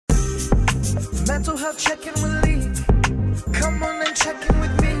Mental health check-in with Lee. Come on and check in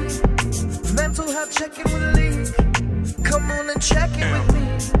with me. Mental health check-in with Lee. Come on and check in with me.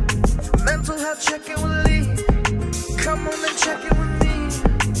 Mental health check-in with Lee. Come on and check in with me.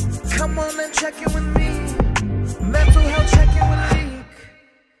 Come on and check in with me. Mental health check-in with Lee.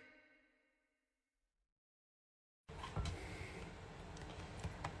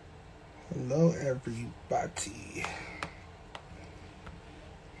 Hello, everybody.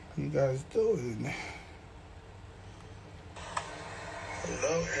 How you guys doing?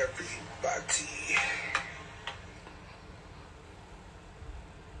 Hello, everybody.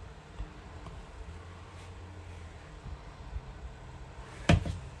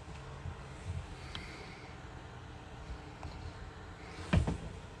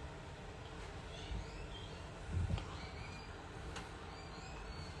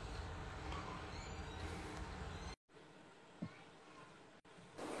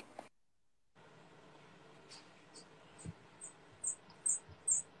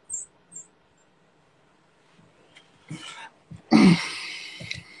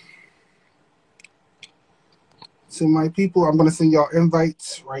 To my people, I'm going to send y'all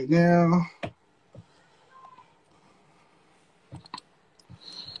invites right now.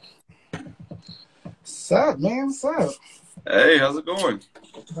 What's up, man? What's up? Hey, how's it going?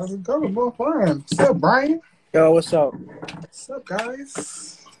 How's it going? More fun. What's up, Brian? Yo, what's up? What's up,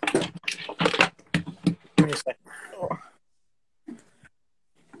 guys? Give me a second.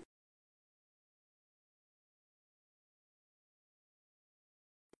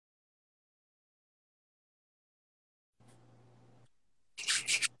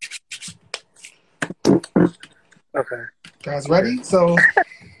 Okay. Guys, ready? So,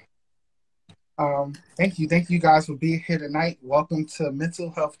 thank you guys for being here tonight. Welcome to Mental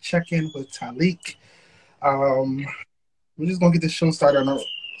Health Check-In with Talik. We're just gonna get this show started.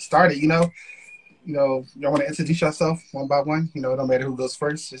 Y'all want to introduce yourself one by one. It don't matter who goes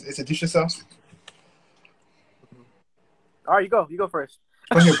first. Just introduce yourself. All right, you go first.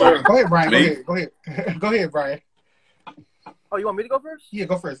 Go ahead, Brian. Go ahead, Brian. Me? Go ahead. Go ahead, Brian. Oh, you want me to go first? Yeah,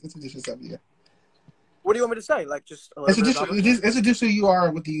 go first. Introduce yourself. Yeah. What do you want me to say? Like, just a little bit about it? Introduce who you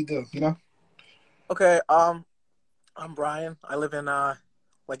are. What do you do? Okay. I'm Brian. I live in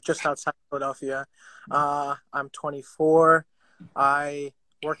just outside Philadelphia. I'm 24. I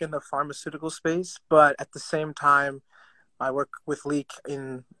work in the pharmaceutical space, but at the same time, I work with Leak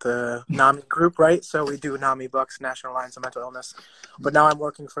in the NAMI group, right? So we do NAMI Bucks, National Alliance of Mental Illness. But now I'm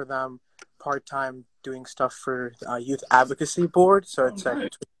working for them part-time doing stuff for Youth Advocacy Board. So it's like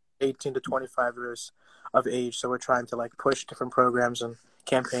between 18 to 25 years of age. So we're trying to push different programs and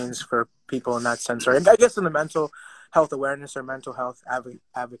campaigns for people in that sense, or I guess in the mental health awareness or mental health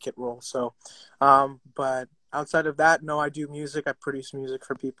advocate role. So, but outside of that, no, I do music. I produce music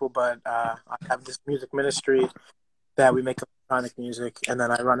for people, but I have this music ministry that we make electronic music, and then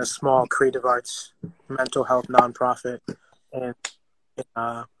I run a small creative arts mental health nonprofit in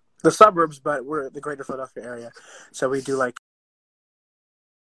the suburbs, but we're the greater Philadelphia area. So we do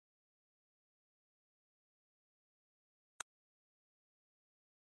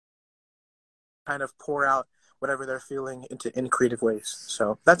kind of pour out whatever they're feeling in creative ways.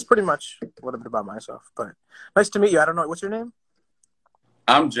 So that's pretty much a little bit about myself. But nice to meet you. I don't know, what's your name?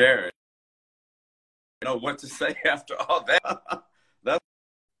 I'm Jarred. I don't know what to say after all that. That's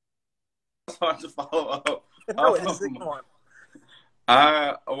hard to follow up. No, come on.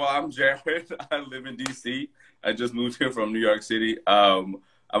 I'm Jarred. I live in D.C. I just moved here from New York City. I'm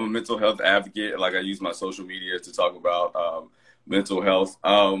a mental health advocate. I use my social media to talk about mental health.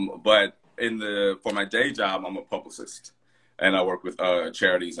 But for my day job, I'm a publicist, and I work with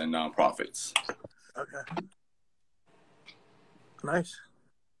charities and nonprofits. Okay. Nice.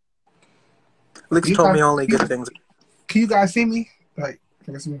 Lex told me only good things. Can you guys see me? Can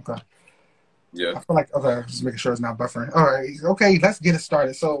you see me? Okay. Yeah. I feel okay, just making sure it's not buffering. All right. Okay, let's get it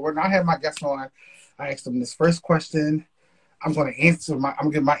started. So when I have my guests on, I asked them this first question. I'm going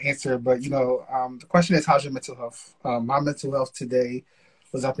to give my answer, but the question is, how's your mental health? My mental health today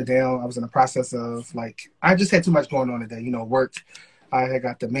was up and down. I was in the process of I just had too much going on today. Work. I had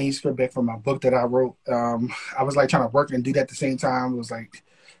got the manuscript back from my book that I wrote. I was trying to work and do that at the same time. It was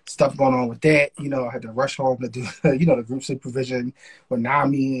stuff going on with that. I had to rush home to do the group supervision with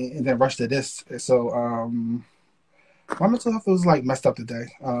NAMI and then rush to this. So my mental health was messed up today.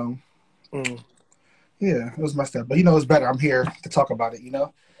 Yeah, it was messed up. But it's better. I'm here to talk about it.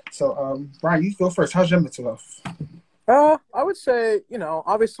 So Brian, you go first. How's your mental health? I would say,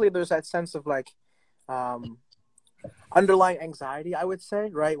 obviously there's that sense of underlying anxiety, I would say,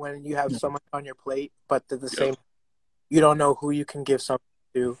 right? When you have so much on your plate, but at the same, you don't know who you can give something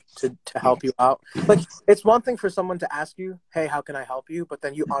to help you out. Like, it's one thing for someone to ask you, hey, how can I help you? But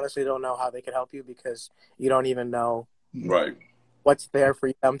then you honestly don't know how they could help you because you don't even know Right. what's there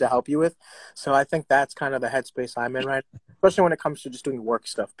for them to help you with. So I think that's kind of the headspace I'm in right now, especially when it comes to just doing work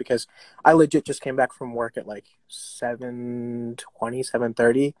stuff, because I legit just came back from work at like 7:20,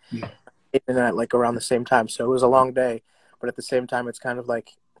 7:30, and at like around the same time. So it was a long day, but at the same time, it's kind of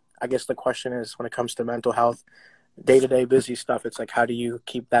like, I guess the question is, when it comes to mental health, day-to-day busy stuff, it's like, how do you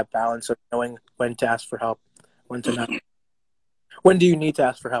keep that balance of knowing when to ask for help, when to not? When do you need to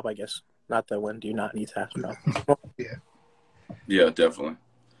ask for help, I guess? Not the when do you not need to ask for help. Yeah, definitely.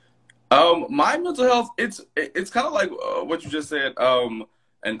 My mental health, it's kind of like what you just said,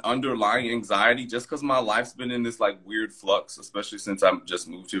 an underlying anxiety, just because my life's been in this like weird flux, especially since I just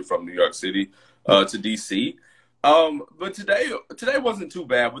moved here from New York City to DC. But today wasn't too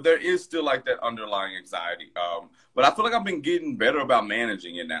bad, but there is still like that underlying anxiety. But I feel like I've been getting better about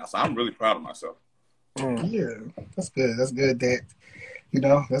managing it now, so I'm really proud of myself. Yeah, that's good. That's good.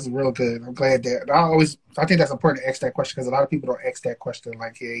 That's real good. I'm glad that I think that's important to ask that question, because a lot of people don't ask that question.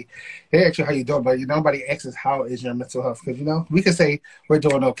 Like, hey, actually, how you doing? But nobody asks how is your mental health? Because we can say we're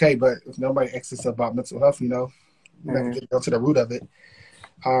doing okay, but if nobody asks us about mental health, we never get down to the root of it.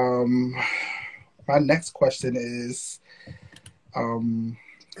 My next question is,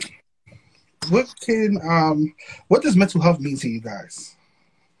 what does mental health mean to you guys?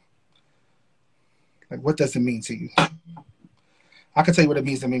 Like, what does it mean to you? I can tell you what it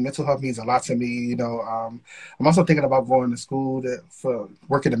means to me. Mental health means a lot to me. I'm also thinking about going to school for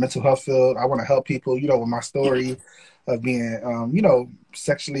work in the mental health field. I want to help people, with my story of being,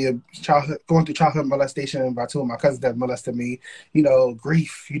 sexually going through childhood molestation by two of my cousins that molested me,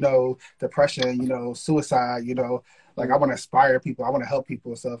 grief, depression, suicide, like I want to inspire people. I want to help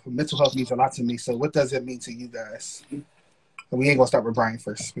people. So mental health means a lot to me. So what does it mean to you guys? And we ain't going to start with Brian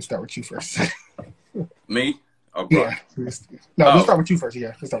first. We'll start with you first. Me? Oh, yeah. No, we'll start with you first.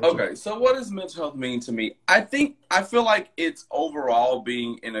 Yeah. Okay. So what does mental health mean to me? I feel like it's overall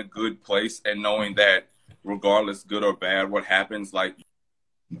being in a good place and knowing that regardless, good or bad, what happens, like.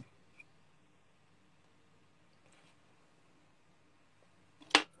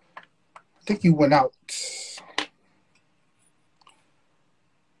 I think you went out.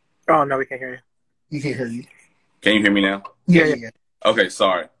 Oh, no, we can't hear you. We can't hear you. Can you hear me now? Yeah. Okay,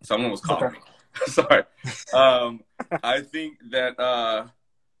 sorry. Someone was calling me. Sorry. I think that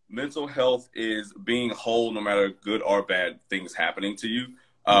mental health is being whole no matter good or bad things happening to you,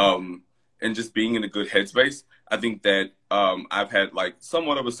 and just being in a good headspace. I think that I've had like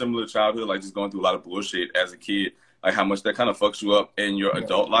somewhat of a similar childhood, like just going through a lot of bullshit as a kid, like how much that kind of fucks you up in your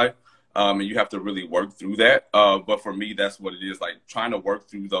adult life. And you have to really work through that. But for me, that's what it is, like trying to work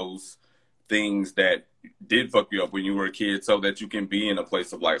through those things that did fuck you up when you were a kid so that you can be in a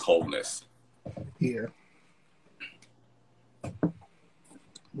place of like wholeness. Yeah.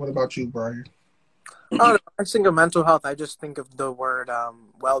 What about you, Brian? I think of mental health, I just think of the word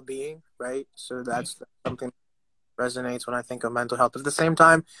well-being, right? So that's something that resonates when I think of mental health. But at the same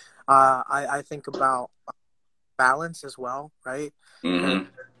time, I think about balance as well, right? Mm-hmm.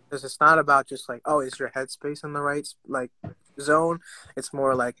 Because it's not about just like, oh, is your headspace in the right like zone? It's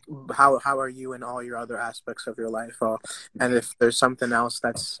more like how are you in all your other aspects of your life? And if there's something else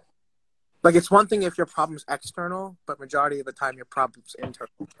that's like, it's one thing if your problem's external, but majority of the time your problem's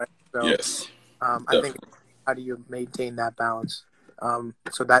internal, right? So, yes. I think how do you maintain that balance?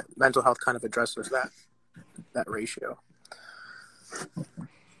 So that mental health kind of addresses that ratio.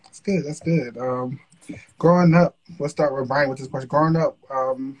 That's good. Growing up, let's start with Brian with this question. Growing up,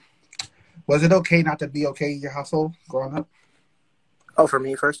 was it okay not to be okay in your household growing up? Oh, for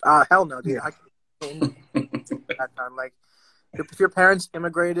me first? Hell no, dude. Yeah. That time, like, if your parents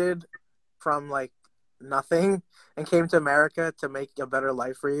immigrated from like nothing and came to America to make a better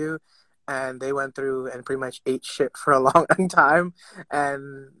life for you, and they went through and pretty much ate shit for a long time,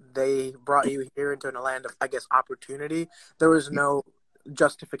 and they brought you here into a land of, I guess, opportunity, there was no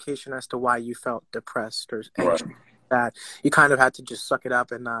justification as to why you felt depressed or anxious. Right. That you kind of had to just suck it up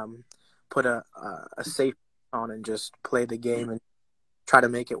and put a safe on and just play the game and try to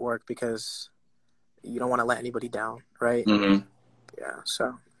make it work, because you don't want to let anybody down, right? Mm-hmm. Yeah,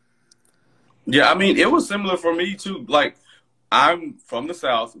 so. Yeah, I mean, it was similar for me too. Like, I'm from the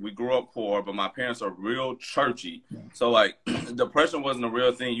South. We grew up poor, but my parents are real churchy. So, like, depression wasn't a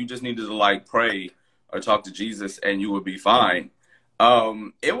real thing. You just needed to, like, pray or talk to Jesus and you would be fine.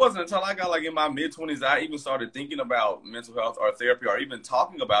 It wasn't until I got like in my mid-20s I even started thinking about mental health or therapy or even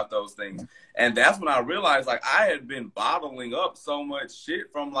talking about those things. And that's when I realized like I had been bottling up so much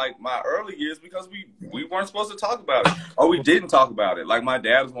shit from like my early years because we weren't supposed to talk about it or we didn't talk about it. Like my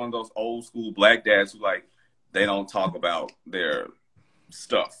dad was one of those old school black dads who like they don't talk about their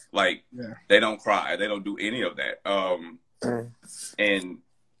stuff. Like they don't cry, they don't do any of that. And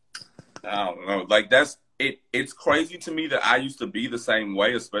I don't know, like it's crazy to me that I used to be the same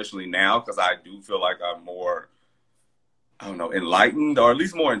way, especially now, because I do feel like I'm more, I don't know, enlightened or at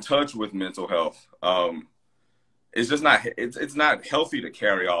least more in touch with mental health. It's just not, it's not healthy to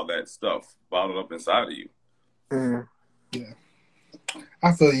carry all that stuff bottled up inside of you. Yeah.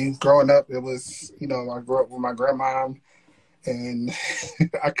 I feel you. Growing up, it was, you know, I grew up with my grandma and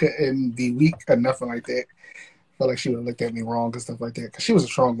I couldn't be weak or nothing like that. Felt like she would have looked at me wrong and stuff like that because she was a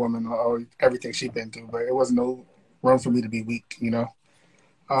strong woman or everything she'd been through, but it wasn't no room for me to be weak, you know.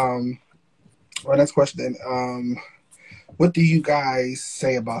 Well, next question. What do you guys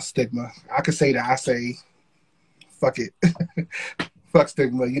say about stigma? I could say that I say, fuck it, fuck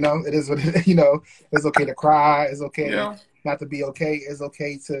stigma. You know, it is what it, you know. It's okay to cry. It's okay not to be okay. It's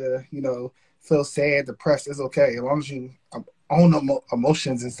okay to, you know, feel sad, depressed. It's okay as long as you own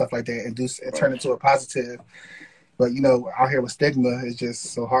emotions and stuff like that and turn it to a positive. But, you know, out here with stigma, it's just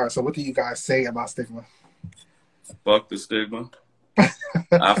so hard. So what do you guys say about stigma? Fuck the stigma.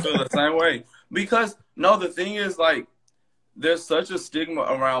 I feel the same way. Because, no, the thing is, like, there's such a stigma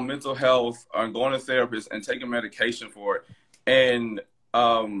around mental health and going to therapists and taking medication for it. And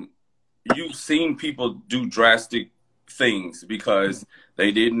you've seen people do drastic things because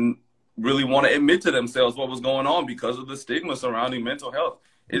they didn't really want to admit to themselves what was going on because of the stigma surrounding mental health.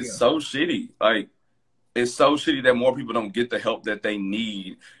 It's so shitty. Like, it's so shitty that more people don't get the help that they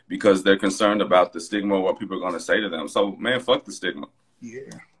need because they're concerned about the stigma or what people are going to say to them. So, man, fuck the stigma.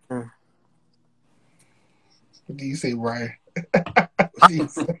 Yeah. What do you say, Ryan?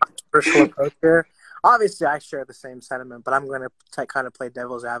 Personal approach here. Obviously, I share the same sentiment, but I'm going to kind of play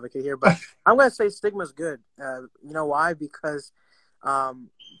devil's advocate here. But I'm going to say stigma's good. You know why? Because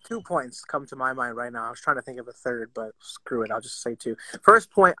 2 points come to my mind right now. I was trying to think of a third, but screw it. I'll just say 2.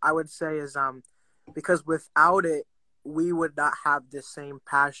 First point I would say is because without it, we would not have the same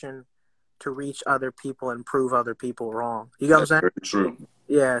passion to reach other people and prove other people wrong. You know what I'm saying? Very true.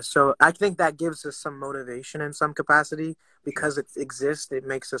 Yeah, so I think that gives us some motivation in some capacity. Because it exists, it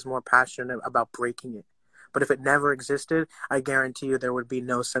makes us more passionate about breaking it. But if it never existed, I guarantee you there would be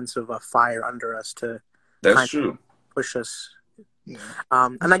no sense of a fire under us to push us. Yeah.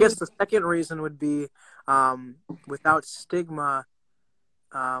 And I guess the second reason would be without stigma,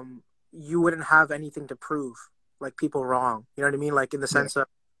 you wouldn't have anything to prove, like people wrong. You know what I mean? Like in the sense of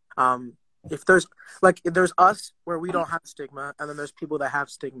if there's us where we don't have stigma, and then there's people that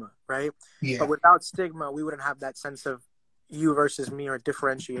have stigma, right? Yeah. But without stigma, we wouldn't have that sense of you versus me or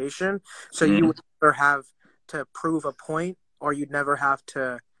differentiation. So you would never have to prove a point, or you'd never have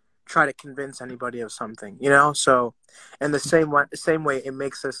to try to convince anybody of something, you know? So in the same way, it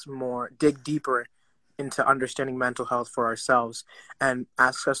makes us dig deeper into understanding mental health for ourselves and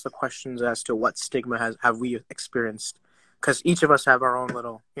ask us the questions as to what stigma have we experienced. Because each of us have our own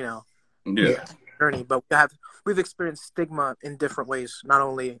little, you know, journey, but we've experienced stigma in different ways, not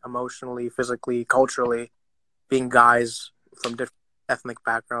only emotionally, physically, culturally, being guys from different ethnic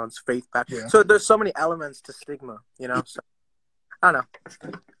backgrounds, faith backgrounds. So there's so many elements to stigma, you know? So I don't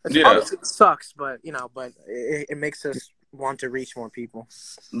know. Obviously it sucks, but, you know, it makes us want to reach more people.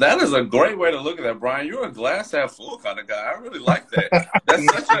 That is a great way to look at that, Brian. You're a glass half full kind of guy. I really like that.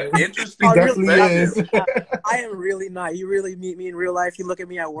 That's such an interesting perspective. I am really not. You really meet me in real life. You look at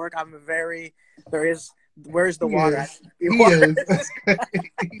me at work. Where's the water? He is.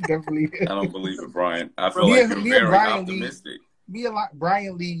 He definitely is. I don't believe it, Brian. I feel like you're very optimistic.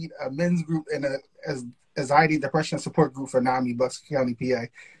 Brian lead a men's group in a anxiety depression support group for NAMI, Bucks County, PA.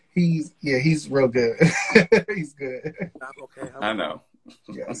 He's real good. He's good. Okay. I know.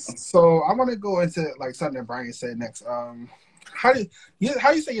 Yes. So I want to go into like something that Brian said next. How do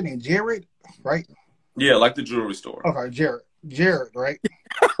you say your name? Jarred, right? Yeah, like the jewelry store. Okay, Jarred, right?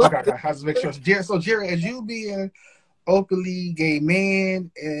 Okay, I have to make sure it's Jarred. So Jarred, as you being openly gay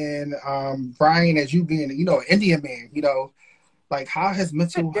man, and Brian as you being, you know, Indian man, you know, like how has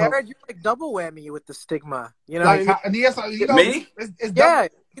mental health? Jarred, you're like double whammy with the stigma. You know, like what I mean? you know, me?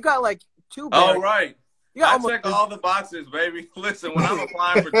 It's you got like 2. Oh, right. I check all the boxes, baby. Listen, when I'm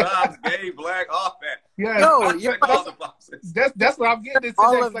applying for jobs, gay, black, all that, Yeah, No, I you're check all right. the boxes. that's what I'm getting into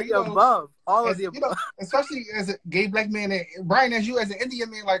All next. of Like, the above. All of as the you know, above. especially as a gay black man, and Brian, as you as an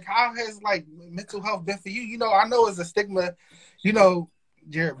Indian man, like how has like mental health been for you? You know, I know it's a stigma. You know,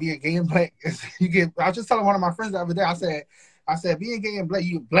 Jared, being gay and black, you get. I was just telling one of my friends the other day. I said, being gay and black,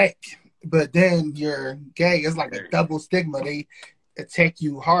 you black, but then you're gay. It's like a double stigma. They attack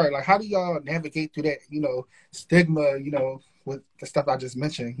you hard. Like, how do y'all navigate through that? You know, stigma. You know, with the stuff I just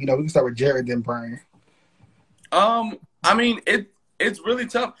mentioned. You know, we can start with Jared, then Brian. I mean, it's really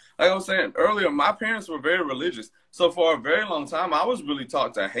tough. Like I was saying earlier, my parents were very religious. So for a very long time, I was really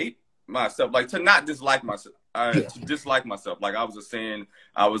taught to hate myself, like to not dislike myself, Yeah. to dislike myself. Like I was just saying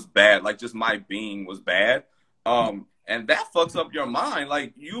I was bad, like just my being was bad. And that fucks up your mind.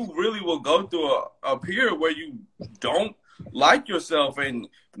 Like you really will go through a period where you don't like yourself and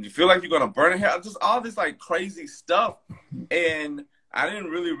you feel like you're going to burn in hell, just all this like crazy stuff. And I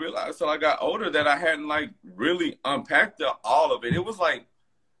didn't really realize till I got older that I hadn't like really unpacked all of it. It was like,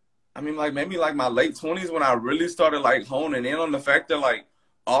 I mean, like maybe like my late 20s when I really started like honing in on the fact that like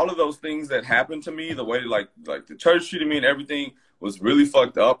all of those things that happened to me, the way like the church treated me and everything was really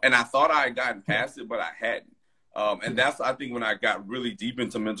fucked up. And I thought I had gotten past it, but I hadn't. And that's, I think, when I got really deep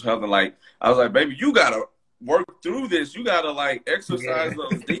into mental health and like, I was like, baby, you gotta work through this. You gotta like exercise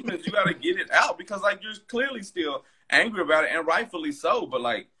those demons. You gotta get it out because like you're clearly still angry about it and rightfully so, but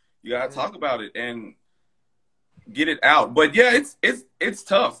like you gotta talk about it and get it out. But yeah, it's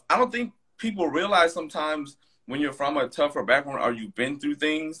tough. I don't think people realize sometimes when you're from a tougher background or you've been through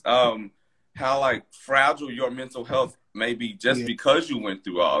things, how like fragile your mental health may be just because you went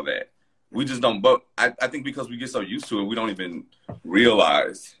through all that. We just don't, but I think because we get so used to it, we don't even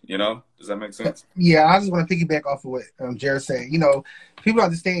realize, you know? Does that make sense? Yeah, I just want to piggyback off of what Jared said. You know, people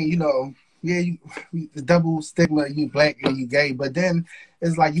understand, you know, the double stigma, you black and you gay, but then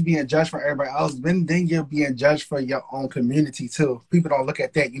it's like you being judged for everybody else. Then you're being judged for your own community too. People don't look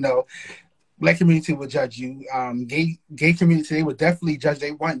at that, you know. Black community would judge you. Gay community, they would definitely judge. They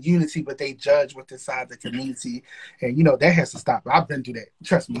want unity, but they judge what's inside the community. And, you know, that has to stop. I've been through that.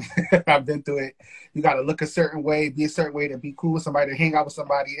 Trust me. I've been through it. You got to look a certain way, be a certain way to be cool with somebody, to hang out with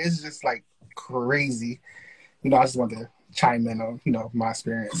somebody. It's just, like, crazy. You know, I just want to chime in on, you know, my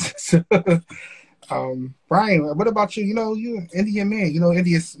experience. Brian, what about you? You know, you're an Indian man. You know,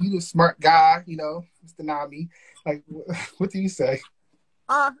 you're a smart guy, you know, Mr. Nami. Like, what do you say?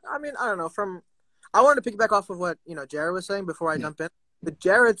 I mean, I don't know. I wanted to piggyback off of what, you know, Jared was saying before I jump in. The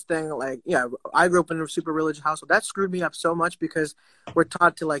Jared's thing, like, yeah, I grew up in a super religious household. That screwed me up so much because we're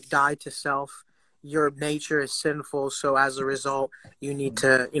taught to, like, die to self. Your nature is sinful, so as a result, you need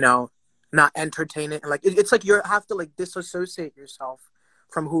to, you know, not entertain it. Like, it's like you have to, like, disassociate yourself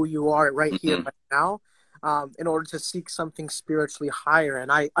from who you are right here, right now, in order to seek something spiritually higher. And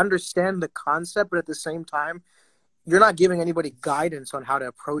I understand the concept, but at the same time, you're not giving anybody guidance on how to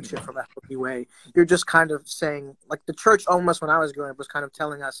approach it from a healthy way. You're just kind of saying, like the church almost when I was growing up was kind of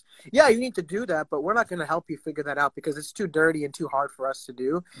telling us, yeah, you need to do that, but we're not going to help you figure that out because it's too dirty and too hard for us to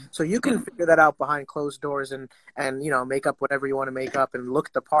do. So you can figure that out behind closed doors and you know, make up whatever you want to make up and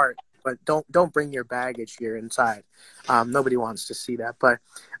look the part, but don't bring your baggage here inside. Nobody wants to see that. But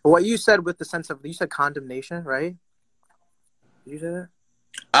what you said with the sense of, you said condemnation, right? Did you say that?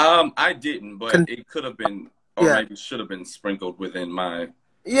 I didn't, but it could have been, or maybe should have been sprinkled within my.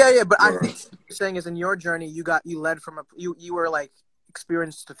 Yeah, but I think what you're saying is in your journey, you led from you were like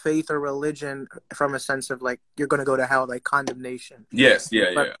experienced the faith or religion from a sense of like you're going to go to hell, like condemnation. Yes,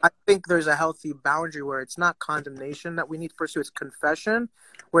 But I think there's a healthy boundary where it's not condemnation that we need to pursue, it's confession.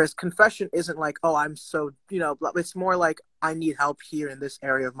 Whereas confession isn't like, oh, I'm so, you know, it's more like I need help here in this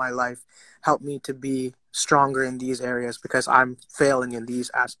area of my life. Help me to be stronger in these areas because I'm failing in these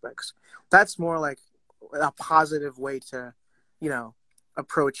aspects. That's more like a positive way to, you know,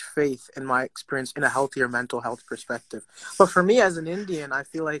 approach faith in my experience in a healthier mental health perspective. But for me as an Indian, I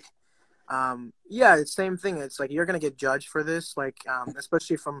feel like, it's the same thing. It's like, you're going to get judged for this. Like,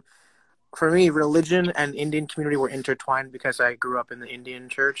 especially for me, religion and Indian community were intertwined because I grew up in the Indian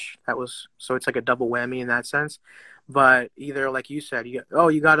church. So it's like a double whammy in that sense. But either, like you said, you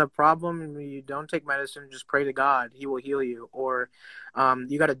got a problem, you don't take medicine, just pray to God, he will heal you. Or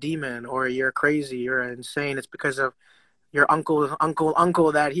you got a demon, or you're crazy, you're insane. It's because of your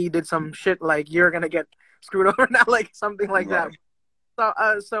uncle that he did some shit, like you're going to get screwed over now, like something like that. So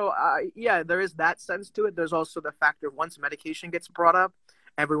there is that sense to it. There's also the factor of once medication gets brought up,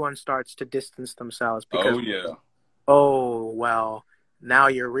 everyone starts to distance themselves because, well, now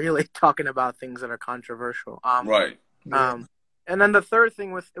you're really talking about things that are controversial. Right. And then the third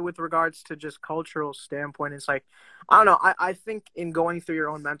thing with regards to just cultural standpoint is like, I don't know. I think in going through your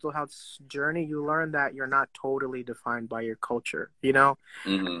own mental health journey, you learn that you're not totally defined by your culture. You know,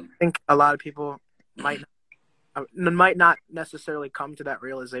 Mm-hmm. I think a lot of people might not necessarily come to that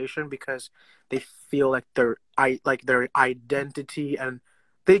realization because they feel like their identity and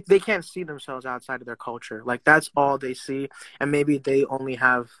they can't see themselves outside of their culture. Like that's all they see, and maybe they only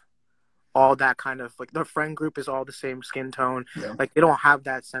have all that kind of like their friend group is all the same skin tone. Yeah. Like they don't have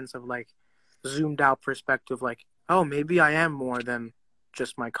that sense of like zoomed out perspective. Like, oh, maybe I am more than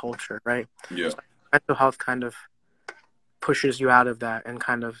just my culture, right? Yeah. So mental health kind of pushes you out of that and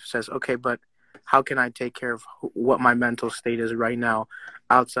kind of says, okay, but how can I take care of what my mental state is right now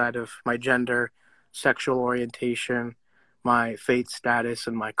outside of my gender, sexual orientation, my faith status,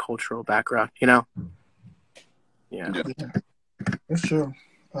 and my cultural background, you know? Yeah. That's true.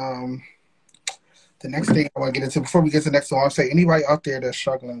 The next thing I want to get into before we get to the next one, I'll say anybody out there that's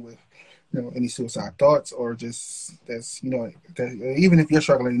struggling with, you know, any suicide thoughts or just that's, you know, that, even if you're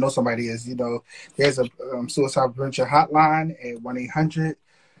struggling, you know somebody is, you know, there's a suicide prevention hotline at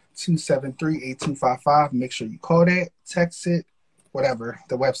 1-800-273-8255. Make sure you call that, text it, whatever,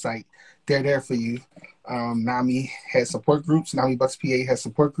 the website. They're there for you. NAMI has support groups. NAMI Bucks PA has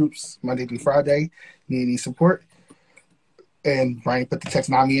support groups Monday through Friday. Need any support? And Brian put the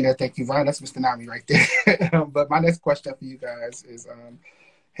text NAMI in there. Thank you, Brian. That's Mr. NAMI right there. But my next question for you guys is,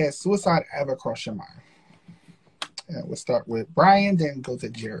 has suicide ever crossed your mind? We'll start with Brian, then go to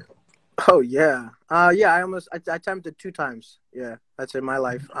Jarred. Oh, yeah. Yeah, I attempted 2 times. Yeah, that's in my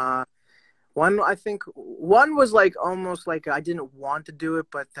life. One was like almost like I didn't want to do it,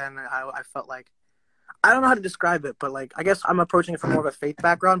 but then I felt like, I don't know how to describe it, but like, I guess I'm approaching it from more of a faith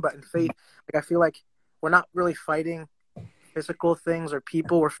background, but in faith, like I feel like we're not really fighting physical things or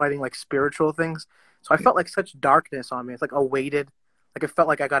people, we're fighting like spiritual things. So I felt like such darkness on me. It's like it felt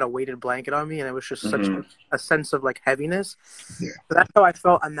like I got a weighted blanket on me, and it was just such a sense of like heaviness. Yeah. So that's how I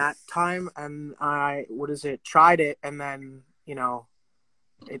felt on that time, and I tried it, and then, you know,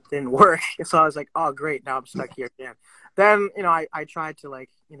 it didn't work. So I was like, oh great, now I'm stuck here again. Then, you know, I tried to, like,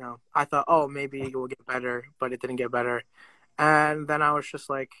 you know, I thought, oh, maybe it will get better, but it didn't get better. And then I was just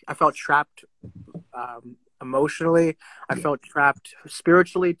like, I felt trapped emotionally. I felt trapped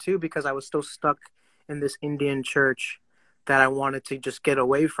spiritually too, because I was still stuck in this Indian church that I wanted to just get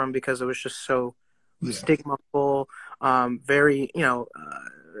away from because it was just so stigmaful, very, you know,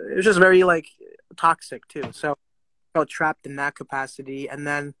 it was just very like toxic too. So I felt trapped in that capacity. And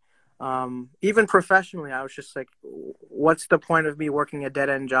then even professionally, I was just like, what's the point of me working a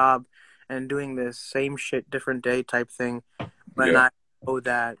dead-end job and doing this same shit, different day type thing when I know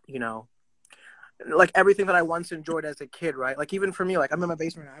that, you know, like everything that I once enjoyed as a kid, right? Like even for me, like I'm in my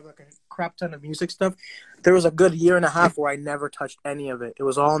basement and I have like a crap ton of music stuff. There was a good 1.5 years where I never touched any of it. It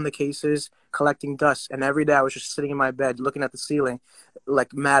was all in the cases, collecting dust. And every day I was just sitting in my bed, looking at the ceiling,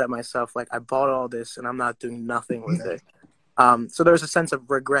 like mad at myself. Like I bought all this and I'm not doing nothing with it. So there's a sense of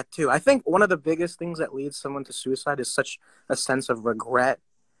regret too. I think one of the biggest things that leads someone to suicide is such a sense of regret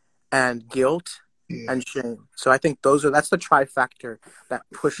and guilt and shame. So I think that's the trifactor that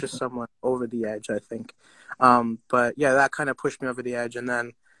pushes someone over the edge, I think. But yeah, that kind of pushed me over the edge. And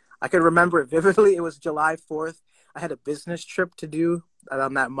then I could remember it vividly. It was July 4th. I had a business trip to do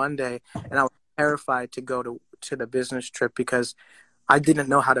on that Monday, and I was terrified to go to the business trip because I didn't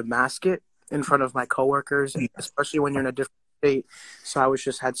know how to mask it in front of my coworkers, especially when you're in a different state. So I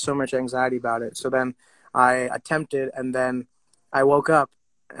had so much anxiety about it. So then I attempted, and then I woke up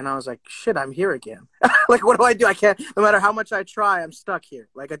and I was like, shit, I'm here again. Like, what do? I can't, no matter how much I try, I'm stuck here.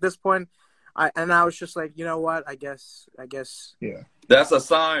 Like at this point, I was just like, you know what? I guess. Yeah. That's a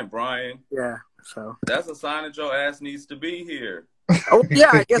sign, Brian. Yeah. So that's a sign that your ass needs to be here. Oh yeah,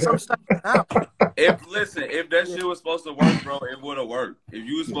 I guess I'm stuck now. If that shit was supposed to work, bro, it would have worked. If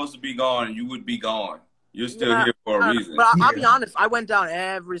you were supposed to be gone, you would be gone. You're still here for a reason. But I'll be honest, I went down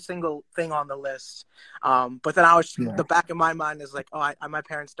every single thing on the list. But then the back of my mind is like, oh, my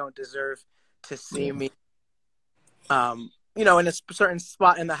parents don't deserve to see me, you know, in a certain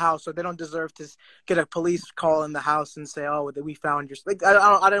spot in the house, or they don't deserve to get a police call in the house and say, oh, we found your, like,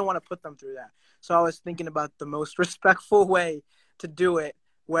 I didn't want to put them through that. So I was thinking about the most respectful way to do it.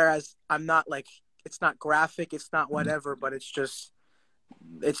 Whereas I'm not like, it's not graphic, it's not whatever, but it's just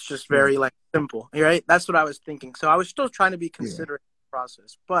very like simple, right? That's what I was thinking. So I was still trying to be considerate in the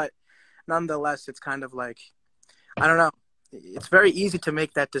process, but nonetheless, it's kind of like, I don't know. It's very easy to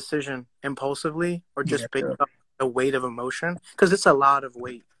make that decision impulsively or just based on the weight of emotion, because it's a lot of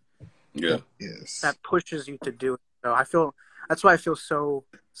weight. Yeah. Yes. That pushes you to do it. So that's why I feel so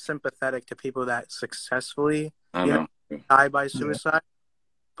sympathetic to people that successfully die by suicide.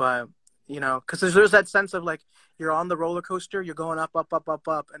 But, you know, because there's that sense of like you're on the roller coaster, you're going up, up, up, up,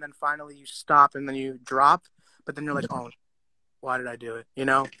 up, and then finally you stop and then you drop. But then you're like, oh, why did I do it? You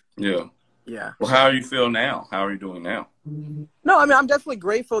know? Yeah. Yeah. Well, how do you feel now? How are you doing now? No, I mean, I'm definitely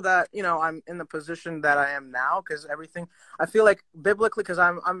grateful that, you know, I'm in the position that I am now, because everything, I feel like biblically, because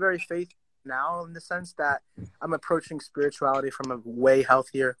I'm very faithful now in the sense that I'm approaching spirituality from a way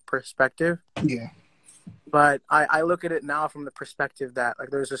healthier perspective. Yeah. But I look at it now from the perspective that, like,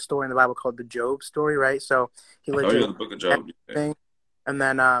 there's a story in the Bible called the Job story, right? So he lived the book of Job. Everything, and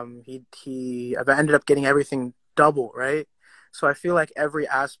then he ended up getting everything double, right? So I feel like every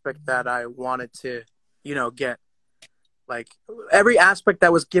aspect that I wanted to, you know, get, like every aspect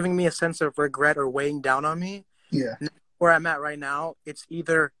that was giving me a sense of regret or weighing down on me, yeah, where I'm at right now, it's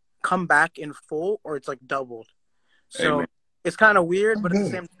either come back in full or it's like doubled. So Amen. It's kind of weird, but at the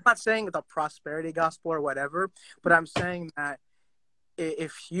same time, I'm not saying the prosperity gospel or whatever, but I'm saying that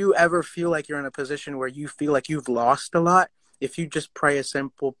if you ever feel like you're in a position where you feel like you've lost a lot, if you just pray a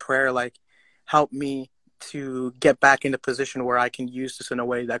simple prayer like, help me to get back in a position where I can use this in a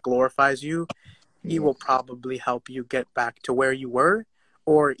way that glorifies you, he will probably help you get back to where you were,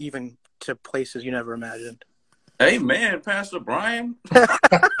 or even to places you never imagined. Amen, Pastor Brian. Like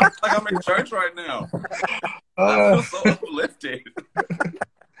I'm in church right now. I feel so uplifted.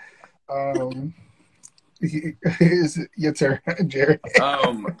 Is it your turn, Jarred?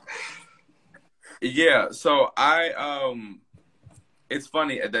 Yeah, so it's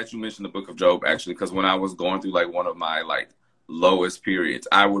funny that you mentioned the book of Job, actually, because when I was going through like one of my like lowest periods,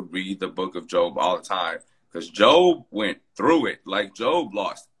 I would read the book of Job all the time, because Job went through it. Like Job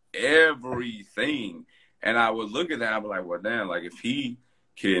lost everything. And I would look at that, I'd be like, well, damn, like if he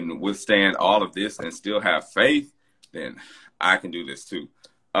can withstand all of this and still have faith, then I can do this too.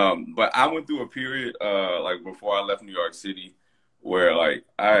 But I went through a period, like before I left New York City, where like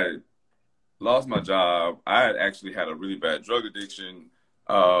I lost my job. I had actually had a really bad drug addiction,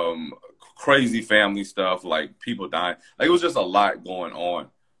 crazy family stuff, like people dying. Like it was just a lot going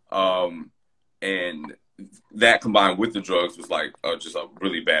on. And that combined with the drugs was like just a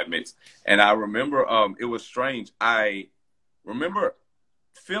really bad mix. And I remember it was strange. I remember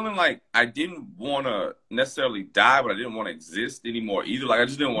feeling like I didn't want to necessarily die, but I didn't want to exist anymore either. Like I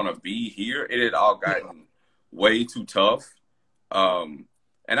just didn't want to be here. It had all gotten way too tough. And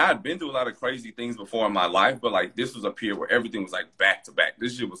I had been through a lot of crazy things before in my life, but like this was a period where everything was like back to back.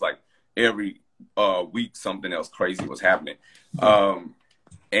 This shit was like every week something else crazy was happening.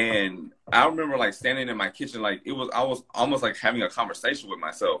 And I remember like standing in my kitchen, like I was almost like having a conversation with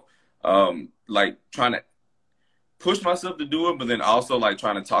myself, like trying to push myself to do it, but then also like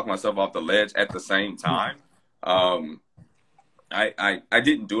trying to talk myself off the ledge at the same time. I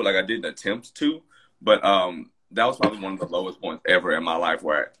didn't do it, like I didn't attempt to, but that was probably one of the lowest points ever in my life,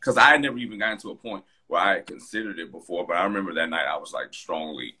 because I had never even gotten to a point where I had considered it before. But I remember that night I was like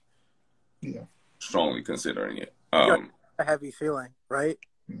strongly considering it. A heavy feeling, right?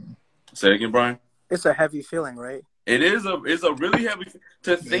 Say it again, Brian. It's a heavy feeling, right? It's a really heavy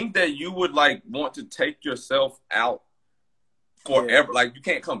to think that you would like want to take yourself out forever. Like you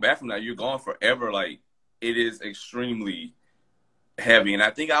can't come back from that. You're gone forever. Like it is extremely heavy. And I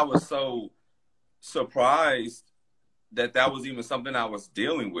think I was so surprised that was even something I was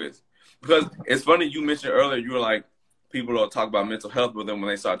dealing with, because it's funny, you mentioned earlier, you were like, people don't talk about mental health, but then when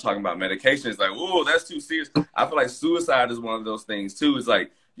they start talking about medication, it's like, oh, that's too serious. I feel like suicide is one of those things too. It's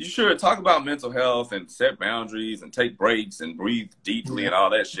like, you should talk about mental health and set boundaries and take breaks and breathe deeply and all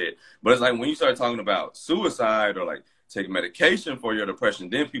that shit. But it's like when you start talking about suicide or like taking medication for your depression,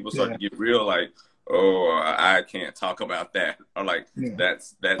 then people start to get real like, oh, I can't talk about that, or like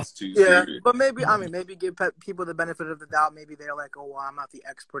that's too serious. But maybe give people the benefit of the doubt. Maybe they're like, oh, well, I'm not the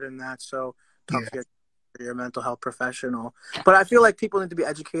expert in that, so talk to your mental health professional. But I feel like people need to be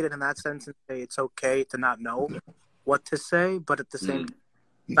educated in that sense and say it's okay to not know what to say, but at the same time,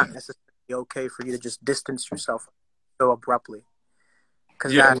 it's not necessarily okay for you to just distance yourself so abruptly.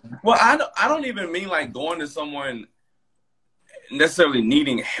 Well, I don't even mean like going to someone necessarily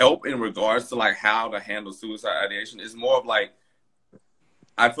needing help in regards to like how to handle suicide ideation. It's more of like,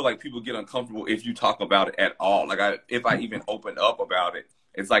 I feel like people get uncomfortable if you talk about it at all. Like if I even open up about it,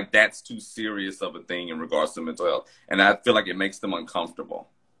 it's like that's too serious of a thing in regards to mental health, and I feel like it makes them uncomfortable.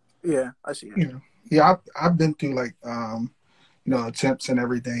 Yeah, I see it. Yeah, I've been through like attempts and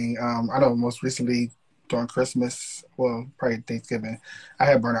everything. I know most recently during Christmas, well, probably Thanksgiving, I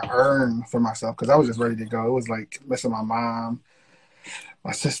had burned an urn for myself because I was just ready to go. It was like missing my mom,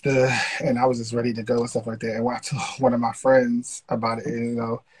 my sister, and I was just ready to go and stuff like that. And when I told one of my friends about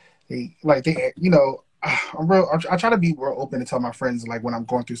it, I try to be real open to tell my friends like when I'm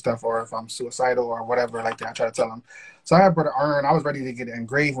going through stuff or if I'm suicidal or whatever like that. I try to tell them. So I brought an urn. I was ready to get it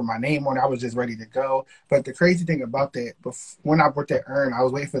engraved with my name on it. I was just ready to go. But the crazy thing about that, when I brought that urn, I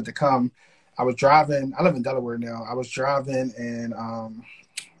was waiting for it to come. I was driving. I live in Delaware now. I was driving and in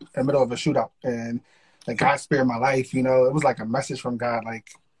the middle of a shootout, and like God spared my life. You know, it was like a message from God. Like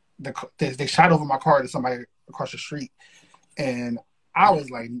they shot over my car to somebody across the street, and I was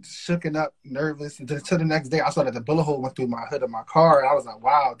like shooken up, nervous. And until the next day, I saw that the bullet hole went through my hood of my car. And I was like,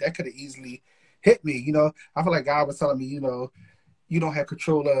 wow, that could have easily hit me. You know, I feel like God was telling me, you know, you don't have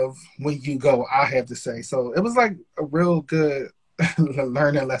control of when you go. I have to say. So it was like a real good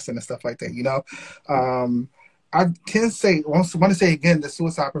learning lesson and stuff like that, you know. I can say, want to say again, the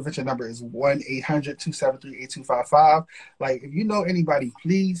suicide prevention number is 1-800-273-8255. Like, if you know anybody,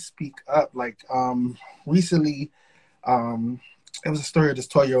 please speak up. Like, recently, it was a story of this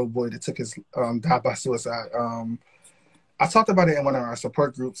 12-year-old boy that took his died by suicide. I talked about it in one of our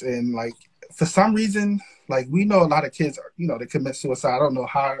support groups, and like for some reason, like we know a lot of kids, you know, they commit suicide. I don't know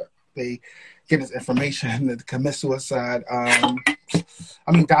how they get this information to commit suicide. Die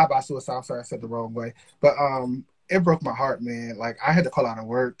by suicide. I'm sorry, I said the wrong way, but it broke my heart, man. Like I had to call out of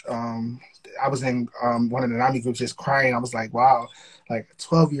work. I was in one of the NAMI groups just crying. I was like, wow, like a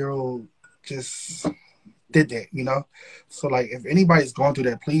 12-year-old just did that, you know? So like if anybody's going through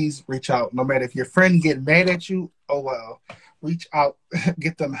that, please reach out. No matter if your friend get mad at you, oh well. Reach out,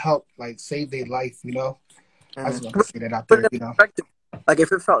 get them help, like save their life, you know? I just want to say that out there, you know? Like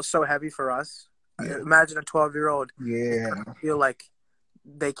if it felt so heavy for us, imagine a 12-year-old. Yeah. Feel like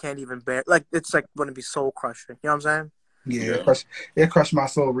they can't even bear, like it's like going to be soul crushing. You know what I'm saying? Yeah. It crushed my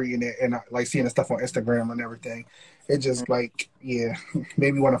soul reading it and like seeing the stuff on Instagram and everything. It just like, yeah,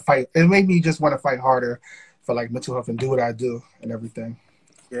 made me want to fight. It made me just want to fight harder for like mental health and do what I do and everything.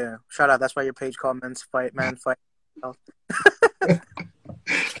 Yeah. Shout out. That's why your page called Man Fight.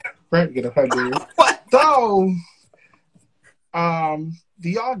 Right, get 100. So, do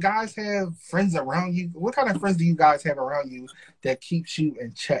y'all guys have friends around you? What kind of friends do you guys have around you that keeps you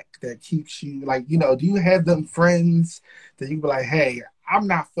in check? That keeps you like, you know, do you have them friends that you be like, hey, I'm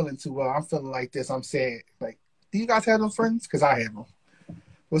not feeling too well. I'm feeling like this. I'm sad. Like, do you guys have them friends? Because I have them.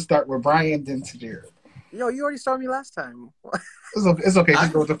 We'll start with Brian, then to Jarred. Yo, you already saw me last time. It's okay.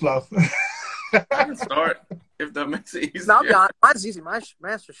 Just go with the flow. I can start if that makes it easier. No, I'll be honest. Mine's easy. Mine's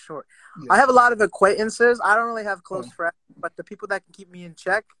just short. Yeah. I have a lot of acquaintances. I don't really have close friends, but the people that can keep me in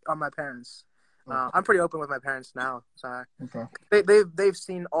check are my parents. I'm pretty open with my parents now. So they've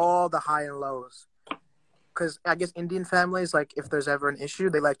seen all the high and lows. Because I guess Indian families, like if there's ever an issue,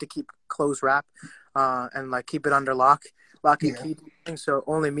 they like to keep close wrap and like keep it under lock and key. So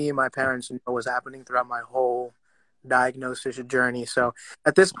only me and my parents know what's happening throughout my whole diagnosis journey. So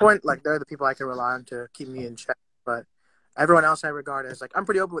at this point, like they're the people I can rely on to keep me in check. But everyone else I regard as like, I'm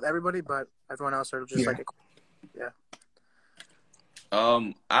pretty open with everybody, but everyone else are just like,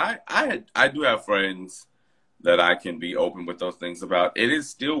 I do have friends that I can be open with those things about. It is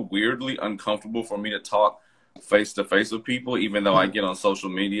still weirdly uncomfortable for me to talk face to face with people, even though I get on social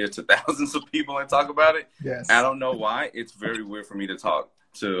media to thousands of people and talk about it. Yes. I don't know why. It's very weird for me to talk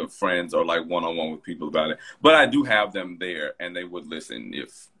to friends or like one-on-one with people about it. But I do have them there and they would listen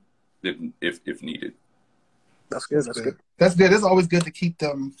if needed. That's good. That's good. That's good. It's always good to keep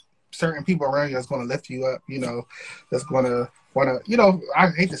them certain people around you that's going to lift you up, you know, that's going to want to, you know,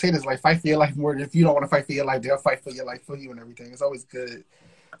 I hate to say this, like fight for your life more. If you don't want to fight for your life, they'll fight for your life for you and everything. It's always good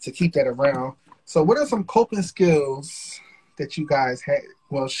to keep that around. So what are some coping skills that you guys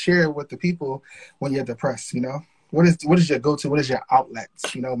share with the people when you're depressed, you know? What is your go-to? What is your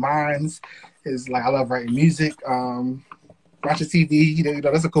outlets? You know, mine's is like I love writing music, watching TV. You know,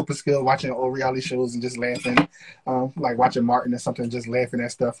 that's a coping skill. Watching old reality shows and just laughing, like watching Martin or something, just laughing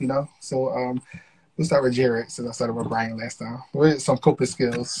at stuff. You know. So we'll start with Jarred since I started with Brian last time. What are some coping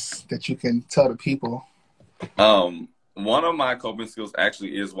skills that you can tell the people? One of my coping skills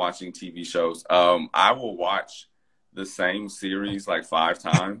actually is watching TV shows. I will watch the same series like 5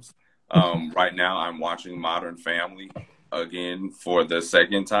 times. Right now, I'm watching Modern Family again for the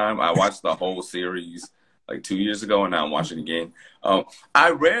second time. I watched the whole series like 2 years ago, and now I'm watching it again. I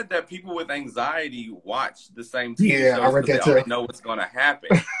read that people with anxiety watch the same TV shows I read that they too. already know what's going to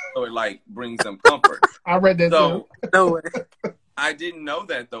happen, so it like brings them comfort. I read that too. No way. I didn't know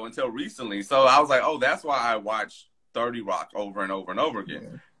that though until recently. So I was like, oh, that's why I watch 30 Rock over and over and over again.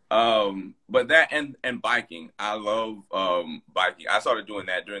 Yeah. But that and biking, I love biking. I started doing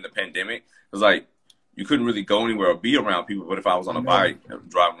that during the pandemic. It was like you couldn't really go anywhere or be around people. But if I was on a bike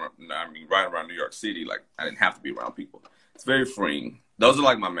riding around New York City, like I didn't have to be around people. It's very freeing. Those are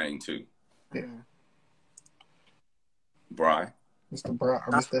like my main 2. Yeah. Bry. Mr. Brown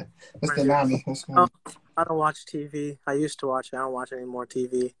or Mr. Right here. Nami. What's going Oh, on? I don't watch TV. I used to watch it. I don't watch any more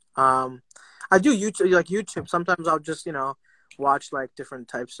TV. I do YouTube, like YouTube. Sometimes I'll just, watch like different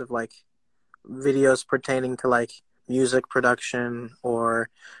types of like videos pertaining to like music production or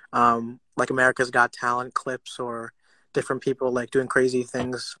like America's Got Talent clips or different people like doing crazy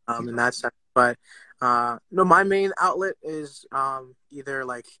things in that sense. But no, my main outlet is either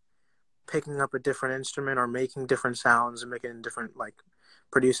like picking up a different instrument or making different sounds and making different like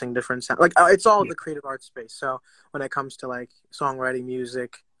producing different sounds. Like it's all the creative arts space. So when it comes to like songwriting,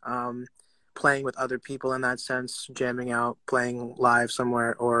 music, playing with other people in that sense, jamming out, playing live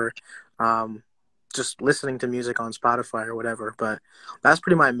somewhere, or just listening to music on Spotify or whatever. But that's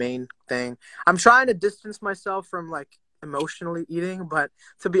pretty my main thing. I'm trying to distance myself from like emotionally eating, but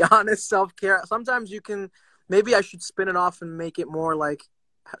to be honest, self-care, sometimes you can, maybe I should spin it off and make it more like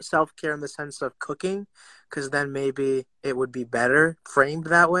self-care in the sense of cooking, because then maybe it would be better framed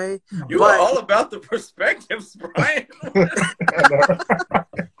that way. You are all about the perspectives, Brian.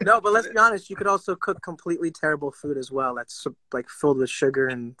 No, but let's be honest, you could also cook completely terrible food as well that's like filled with sugar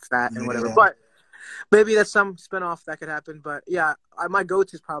and fat and whatever. But maybe that's some spin-off that could happen. But yeah, my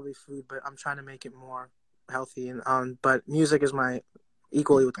go-to is probably food, but I'm trying to make it more healthy. And but music is my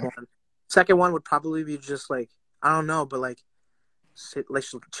equally with one. Second one would probably be just like, I don't know, but like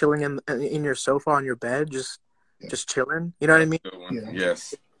chilling in your sofa on your bed, just chilling. You know what I mean? Yeah.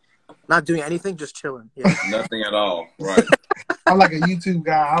 Yes. Not doing anything, just chilling. Yeah. Nothing at all. Right. I'm like a YouTube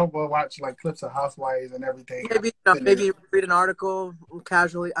guy. I'll watch like clips of housewives and everything. Maybe read an article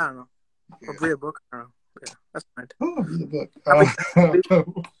casually. I don't know. Or read a book. I don't know. Yeah, that's fine. Oh, read a book. How about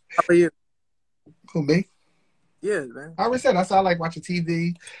you? Who, me? Yeah, man. I already said I like watching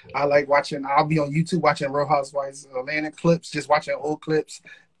TV. I like watching. I'll be on YouTube watching Real Housewives Atlanta clips, just watching old clips.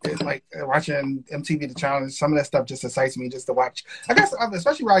 It's like watching MTV The Challenge. Some of that stuff just excites me just to watch. I guess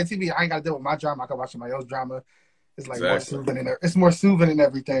especially reality TV, I ain't got to deal with my drama. I can watch my own drama. It's like more soothing it's more soothing and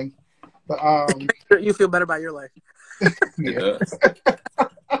everything. But you feel better about your life. Yeah.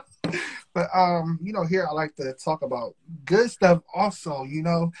 But here I like to talk about good stuff also.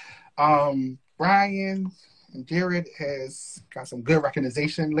 Brian and Jarred has got some good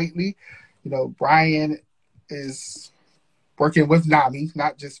recognition lately. Brian is working with Nami,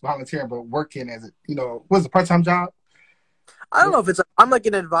 not just volunteering, but working as was a part-time job. I don't know if I'm like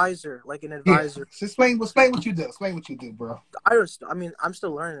an advisor. Yeah. So explain what you do. Explain what you do, bro. I'm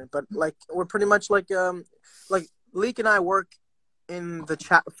still learning, but like we're pretty much like Leek and I work in the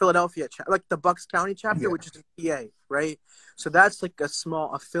Philadelphia, like the Bucks County chapter, which is in PA, right? So that's like a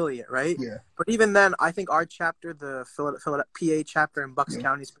small affiliate, right? Yeah. But even then, I think our chapter, the Philadelphia PA chapter in Bucks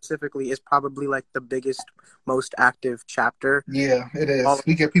County specifically, is probably like the biggest, most active chapter. Yeah, it is.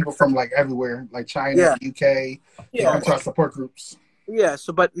 We get people from like everywhere, like China, UK, into our support groups. Yeah.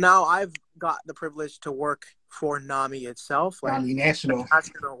 So, but now I've got the privilege to work for NAMI itself, like NAMI national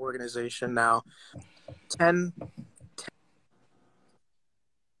organization now. 10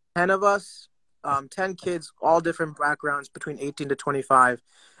 of us, 10 kids, all different backgrounds between 18 to 25.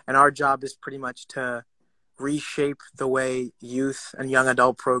 And our job is pretty much to reshape the way youth and young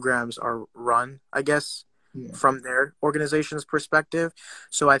adult programs are run, I guess, from their organization's perspective.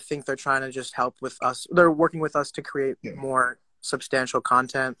 So I think they're trying to just help with us. They're working with us to create more substantial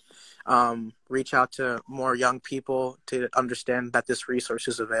content, reach out to more young people to understand that this resource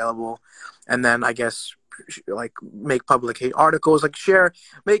is available. And then I guess like make public articles, like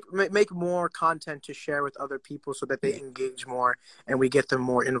make more content to share with other people so that they engage more and we get them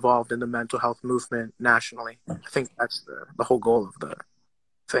more involved in the mental health movement nationally. I think that's the whole goal of the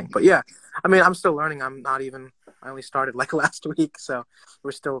thing. But yeah, I'm still learning. I only started like last week, so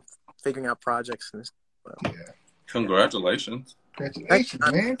we're still figuring out projects and stuff. Congratulations.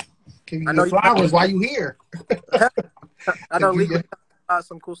 Congratulations, man. Give you flowers while you here. I know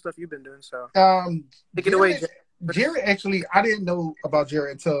some cool stuff you've been doing, so take it away, Jarred. Actually, I didn't know about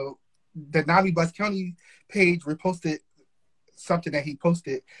Jarred until the NAMI Bucks County page reposted something that he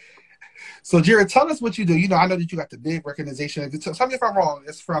posted. So Jarred, tell us what you do. I know that you got the big recognition. Tell me if I'm wrong.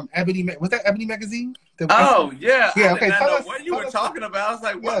 It's from Ebony. Was that Ebony magazine? Yeah. Yeah. Okay. Tell us what you were talking about. I was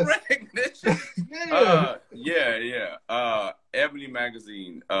like, what recognition? Ebony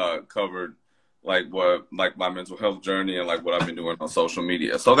magazine covered like my mental health journey and like what I've been doing on social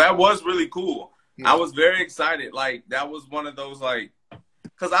media. So that was really cool. Yeah. I was very excited. Like that was one of those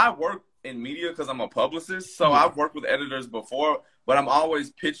because I work in media because I'm a publicist. So I've worked with editors before, but I'm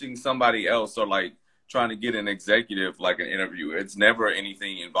always pitching somebody else or like trying to get an executive, like an interview. It's never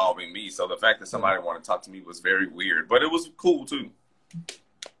anything involving me. So the fact that somebody wanted to talk to me was very weird, but it was cool too.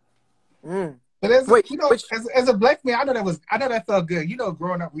 But as Wait, you know, which as a black man, I know that felt good. You know,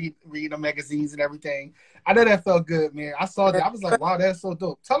 growing up reading the magazines and everything. I know that felt good, man. I saw that. I was like, wow, that's so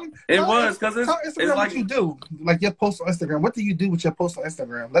dope. Tell It was because it's Instagram like what you do. Like your post on Instagram. What do you do with your post on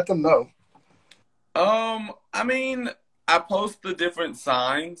Instagram? Let them know. I mean, I post the different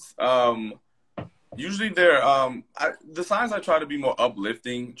signs. Usually they're the signs I try to be more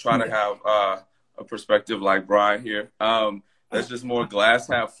uplifting, try to have a perspective like Brian here. That's just more glass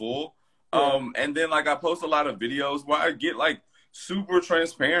half full. And then like I post a lot of videos where I get like super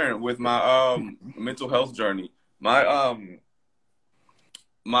transparent with my mental health journey. My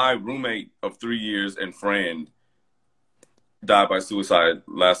roommate of 3 years and friend died by suicide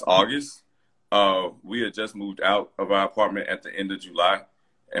last August. We had just moved out of our apartment at the end of July,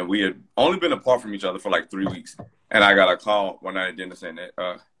 and we had only been apart from each other for like 3 weeks. And I got a call one night at dinner saying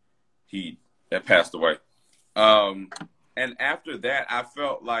that he had passed away. And after that, I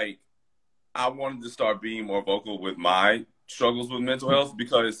felt like I wanted to start being more vocal with my struggles with mental health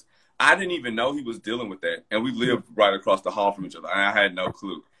because I didn't even know he was dealing with that. And we lived right across the hall from each other, and I had no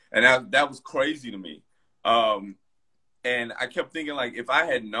clue. And that was crazy to me. And I kept thinking, like, if I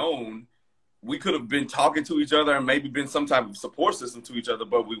had known, we could have been talking to each other and maybe been some type of support system to each other,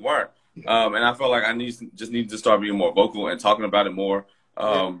 but we weren't. And I felt like I just needed to start being more vocal and talking about it more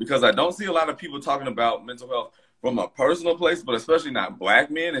because I don't see a lot of people talking about mental health from a personal place, but especially not black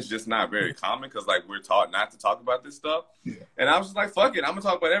men. It's just not very common because, like, we're taught not to talk about this stuff. Yeah. And I was just like, fuck it. I'm going to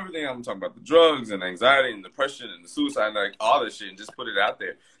talk about everything. I'm going to talk about the drugs and anxiety and depression and the suicide and, like, all this shit and just put it out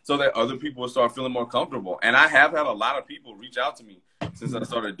there so that other people will start feeling more comfortable. And I have had a lot of people reach out to me since I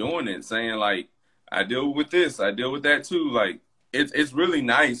started doing it, saying, like, I deal with this. I deal with that, too. Like, it's really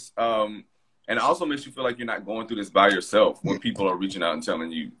nice. And it also makes you feel like you're not going through this by yourself when people are reaching out and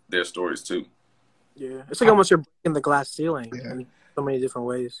telling you their stories, too. Yeah, it's like almost you're breaking the glass ceiling in so many different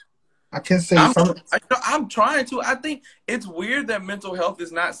ways. I can say I'm trying to. I think it's weird that mental health is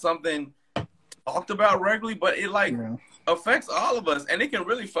not something talked about regularly, but it affects all of us, and it can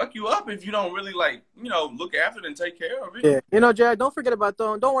really fuck you up if you don't really look after it and take care of it. Yeah, Jared, don't forget about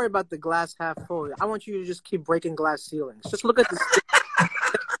don't worry about the glass half full. I want you to just keep breaking glass ceilings. Just look at this.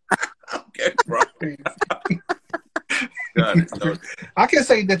 Okay, bro. I can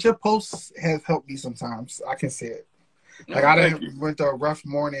say that your posts have helped me sometimes. I can say it. Like I went through a rough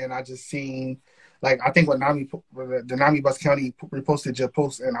morning and I just seen, like, I think when the Nami Bus County reposted your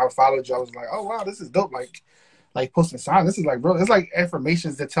post and I followed you, I was like, oh wow, this is dope. Like posting signs. This is like real. It's like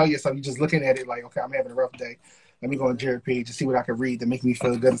affirmations that tell you something. You're just looking at it like, okay, I'm having a rough day. Let me go on Jarred page and see what I can read to make me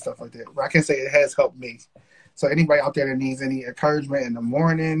feel good and stuff like that. But I can say it has helped me. So anybody out there that needs any encouragement in the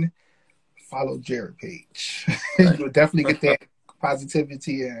morning, follow Jarred page. You'll definitely get that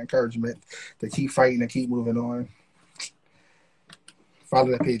positivity and encouragement to keep fighting and keep moving on.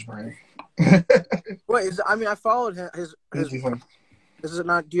 Follow that page, Brian. Wait, I followed his is it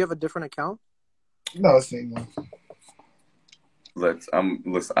not? Do you have a different account? No, it's the same one.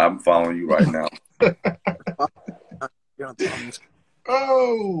 I'm following you right now.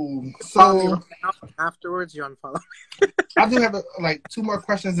 Oh, so afterwards you unfollow. I do have two more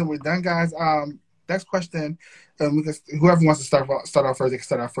questions and we're done, guys. Next question, whoever wants to start off first, they can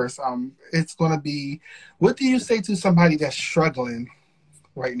start off first. It's going to be, what do you say to somebody that's struggling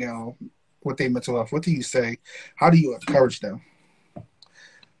right now with their mental health? What do you say? How do you encourage them?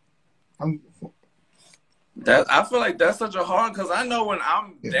 I feel like that's such a hard, because I know when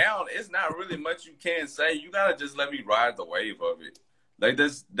I'm down, it's not really much you can say. You gotta just let me ride the wave of it. Like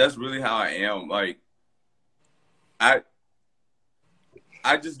that's really how I am. Like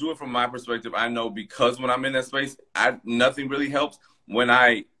I just do it from my perspective. I know because when I'm in that space, nothing really helps. When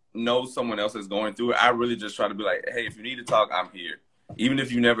I know someone else is going through it, I really just try to be like, hey, if you need to talk, I'm here. Even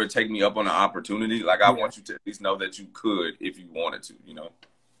if you never take me up on an opportunity, like I want you to at least know that you could if you wanted to, you know?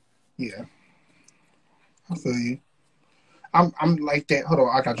 Yeah. I feel you. I'm like that. Hold on,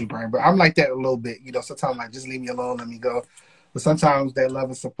 I got you, Brian. But I'm like that a little bit. You know, sometimes like just leave me alone, let me go. But sometimes that love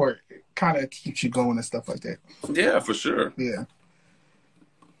and support kind of keeps you going and stuff like that. Yeah, for sure. Yeah.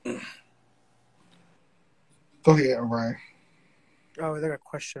 Go ahead, Brian. Oh, they got a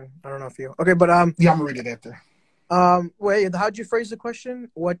question. I don't know if you. Okay, but yeah, I'm gonna read it after. Wait, how'd you phrase the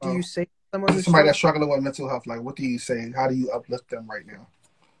question? What do you say to somebody that's struggling with mental health? Like, what do you say? How do you uplift them right now?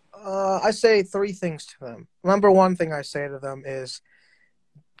 I say 3 things to them. Number 1 thing I say to them is,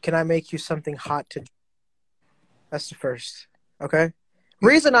 can I make you something hot to drink? That's the first. Okay?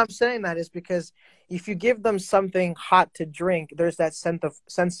 Reason I'm saying that is because if you give them something hot to drink, there's that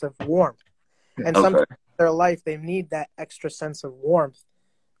sense of warmth. And sometimes in their life, they need that extra sense of warmth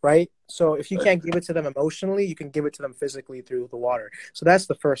right? So if you can't give it to them emotionally, you can give it to them physically through the water. So that's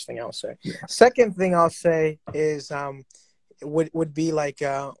the first thing I'll say. Yeah. Second thing I'll say is would be like,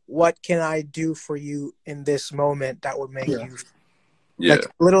 what can I do for you in this moment that would make you like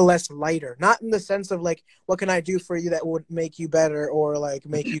a little less lighter? Not in the sense of like, what can I do for you that would make you better or like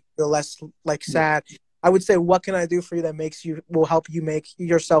make you feel less like sad? I would say, what can I do for you that will help you make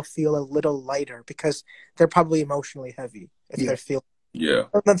yourself feel a little lighter, because they're probably emotionally heavy if they're feeling. Yeah.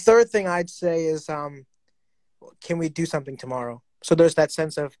 And the third thing I'd say is, can we do something tomorrow? So there's that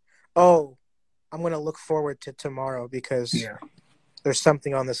sense of, oh, I'm going to look forward to tomorrow because there's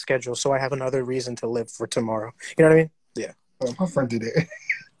something on the schedule. So I have another reason to live for tomorrow. You know what I mean? Yeah. My friend did it.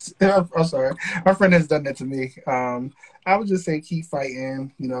 I'm sorry. My friend has done that to me. I would just say keep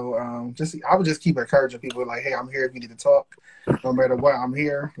fighting. You know, I would just keep encouraging people like, hey, I'm here if you need to talk. No matter what, I'm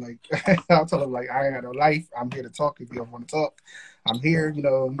here. Like I'll tell them like I ain't got no life. I'm here to talk if you ever want to talk. I'm here. You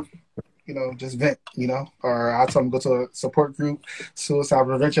know, just vent. You know, or I'll tell them go to a support group, suicide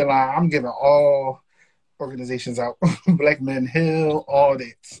prevention line. I'm giving all organizations out, Black Men Hill, all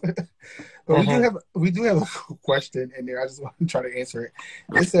that. But we do have a question in there. I just want to try to answer it.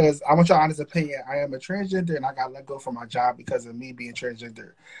 It says, I want your honest opinion. I am a transgender and I got let go from my job because of me being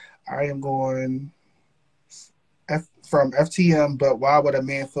transgender. I am going from FTM, but why would a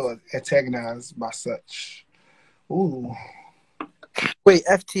man feel antagonized by such? Ooh. Wait,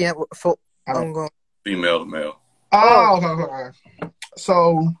 FTM? I'm going female to male. Oh, okay.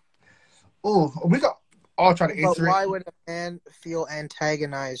 So, we got all try to answer it. Why would a man feel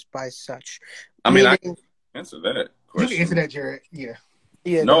antagonized by such? I mean, I can answer that question. You can answer that, Jarred.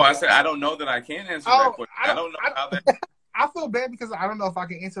 Yeah. No, I said I don't know that I can answer that question. I don't know how that. I feel bad because I don't know if I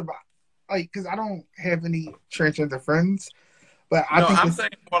can answer, because I don't have any transgender friends. But I'm saying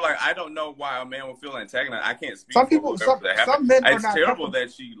more like I don't know why a man would feel antagonized. I can't speak. Some people, some men are it's not terrible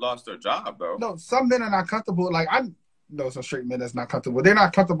that she lost her job, though. No, some men are not comfortable. Like I know some straight men that's not comfortable. They're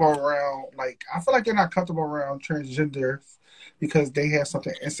not comfortable around. Like I feel like they're not comfortable around transgenders because they have some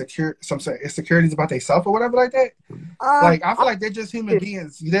insecurities about themselves or whatever like that. Like I feel like they're just human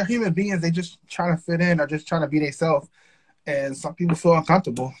beings. They're human beings. They just trying to fit in or just trying to be themselves. And some people feel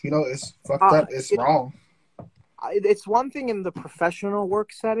uncomfortable. You know, it's fucked up. It's wrong. It's one thing in the professional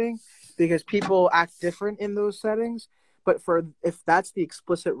work setting because people act different in those settings. But if that's the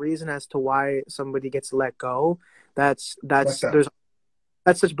explicit reason as to why somebody gets let go, that's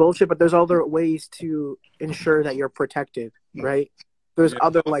such bullshit. But there's other ways to ensure that you're protected, right? There's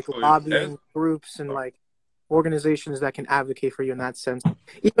other like lobbying groups and like organizations that can advocate for you in that sense,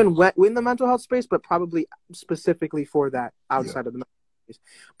 even in the mental health space, but probably specifically for that outside of the mental health space.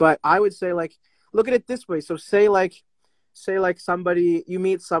 But I would say like, look at it this way. So say like somebody, you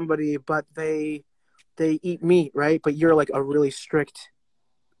meet somebody, but they eat meat, right? But you're like a really strict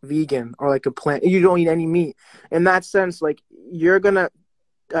vegan or like a plant. You don't eat any meat. In that sense, like you're going to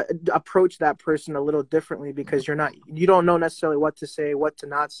approach that person a little differently because you don't know necessarily what to say, what to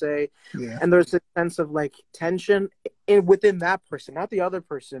not say. Yeah. And there's a sense of like tension within that person, not the other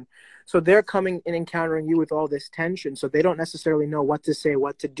person. So they're coming and encountering you with all this tension. So they don't necessarily know what to say,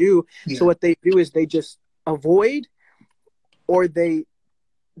 what to do. Yeah. So what they do is they just avoid or they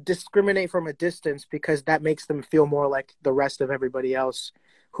discriminate from a distance because that makes them feel more like the rest of everybody else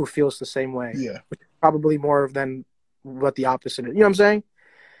who feels the same way. Yeah. Which is probably more than what the opposite is. You know what I'm saying?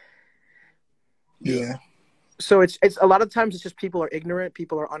 Yeah. So it's a lot of times it's just people are ignorant,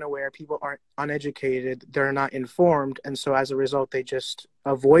 people are unaware, people aren't uneducated, they're not informed, and so as a result they just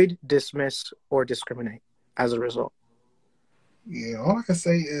avoid, dismiss, or discriminate as a result. Yeah, all I can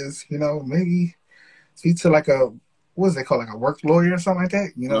say is, maybe speak to like what is they call, like a work lawyer or something like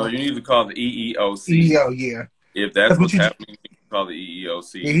that? No, you need to call the EEOC. Yeah. If that's what's happening, you can call the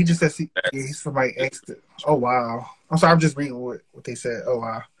EEOC. Yeah, he just said he's somebody asked it. Oh wow. I'm sorry, I'm just reading what they said. Oh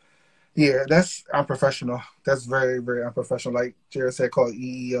wow. Yeah, that's unprofessional. That's very, very unprofessional. Like Jarred said, call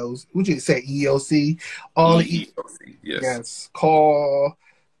EEOs. Would you say EEOC? All EEOC, yes. Call.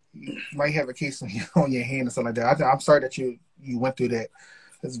 You might have a case on your hand or something like that. I'm sorry that you went through that.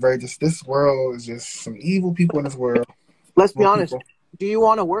 It's very this world is just some evil people in this world. Let's be honest. People. Do you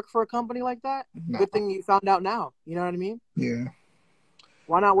want to work for a company like that? No. Good thing you found out now. You know what I mean? Yeah.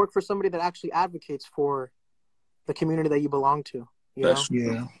 Why not work for somebody that actually advocates for the community that you belong to? You know?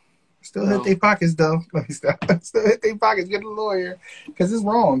 Yeah. Still hit their pockets, though. Let me stop. Still hit their pockets. Get a lawyer. Because it's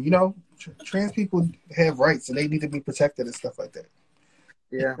wrong. Trans people have rights, and they need to be protected and stuff like that.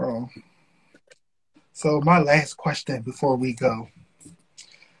 Yeah. It's wrong. So my last question before we go.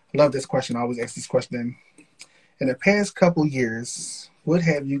 I love this question. I always ask this question. In the past couple years, what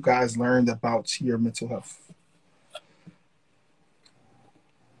have you guys learned about your mental health?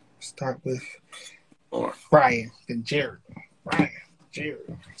 start with Or Brian, then Jarred. Brian,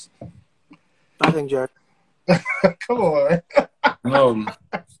 Jarred. I think Jarred. Come on. um,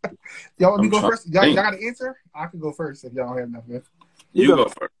 Y'all want me I'm to go trying first? to Y'all think. got an answer? I can go first if y'all don't have nothing. You go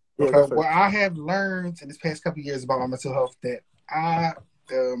first. Yeah, Okay, go first. well, I have learned in this past couple of years about my mental health that I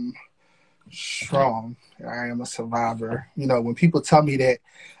am strong. I am a survivor. You know, when people tell me that,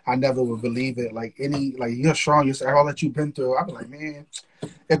 I never would believe it. Like you're strong. You're all that you've been through. I'd be like, man,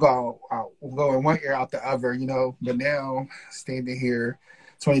 it go in one ear out the other. You know. But now standing here,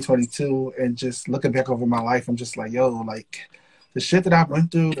 2022, and just looking back over my life, I'm just like, yo, like the shit that I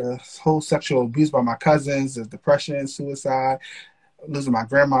went through, the whole sexual abuse by my cousins, the depression, suicide, losing my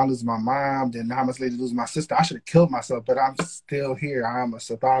grandma, losing my mom, then 9 months later losing my sister. I should have killed myself, but I'm still here. I am a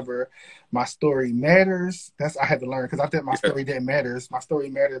survivor. My story matters. That's I had to learn because I think my story didn't matter. My story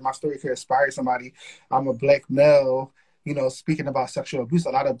matters. My story could inspire somebody. I'm a black male, you know, speaking about sexual abuse. A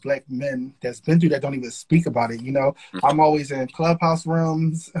lot of black men that's been through that don't even speak about it. You know, I'm always in clubhouse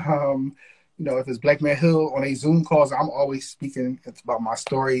rooms. You know, if it's Black Man Hill on a Zoom calls, I'm always speaking about my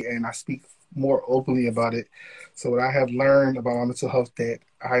story, and I speak more openly about it. So what I have learned about my mental health that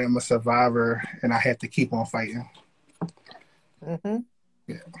I am a survivor and I have to keep on fighting. Mm-hmm.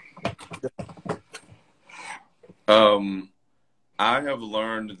 Yeah. I have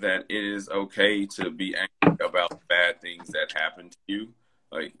learned that it is okay to be angry about bad things that happen to you.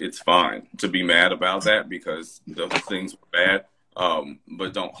 Like, it's fine to be mad about that because those things were bad.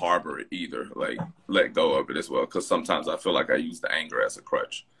 But don't harbor it either. Like, let go of it as well. Because sometimes I feel like I use the anger as a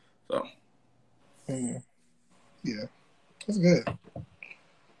crutch. So. Yeah, that's good.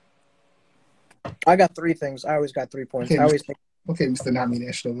 I got 3 things. I always got 3 points. Okay, I always think. Okay, Mr. Nami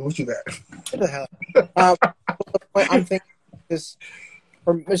National, what you got? What the hell? The point I'm thinking is,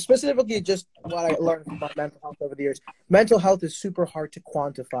 or specifically, just what I learned from my mental health over the years. Mental health is super hard to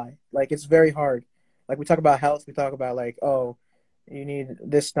quantify. Like, it's very hard. Like, we talk about health. We talk about, like, oh, you need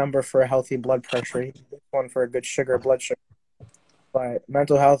this number for a healthy blood pressure. You need this one for a good blood sugar. But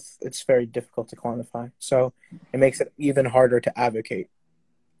mental health, it's very difficult to quantify. So it makes it even harder to advocate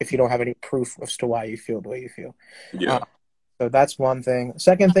if you don't have any proof as to why you feel the way you feel. Yeah. So that's one thing.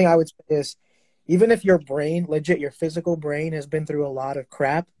 Second thing I would say is, even if your brain, legit, your physical brain has been through a lot of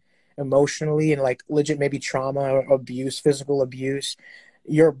crap emotionally and like legit maybe trauma or abuse, physical abuse,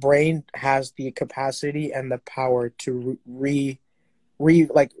 your brain has the capacity and the power to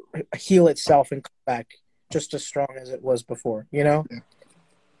heal itself and come back just as strong as it was before, you know? Yeah.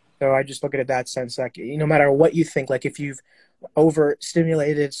 So I just look at it that sense, like, no matter what you think, like if you've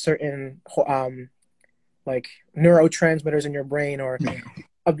overstimulated certain like neurotransmitters in your brain, or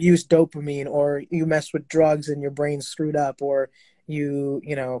abuse dopamine, or you mess with drugs and your brain's screwed up, or you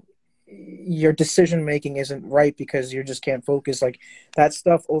know, your decision making isn't right because you just can't focus, like that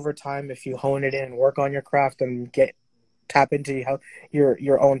stuff over time, if you hone it in and work on your craft and tap into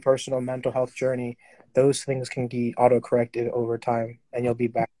your own personal mental health journey, those things can be auto-corrected over time and you'll be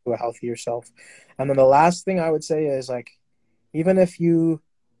back to a healthier self. And then the last thing I would say is, like, even if you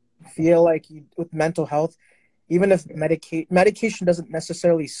feel like with mental health, even if medication doesn't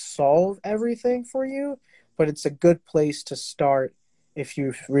necessarily solve everything for you, but it's a good place to start if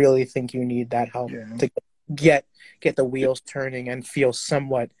you really think you need that help to get the wheels turning and feel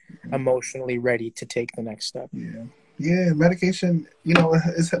somewhat emotionally ready to take the next step. Yeah, medication, you know,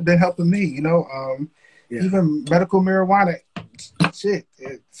 it's been helping me, you know. Even medical marijuana, shit.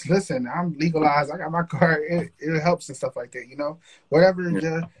 Listen, I'm legalized. I got my card. It helps and stuff like that, you know. Whatever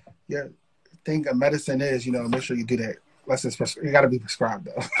your thing of medicine is, you know, make sure you do that. Unless it's you got to be prescribed,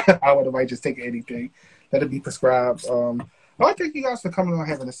 though. I wouldn't just take anything. Let it be prescribed. I thank you guys for coming on and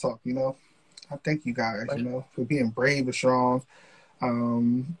having this talk, you know. I thank you guys, you know, for being brave and strong.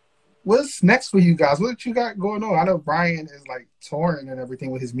 What's next for you guys? What you got going on? I know Brian is like touring and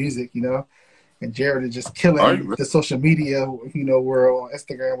everything with his music, you know, and Jarred is just killing the social media, you know, world on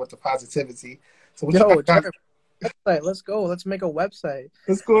Instagram with the positivity. So what you got? Website. Let's go. Let's make a website.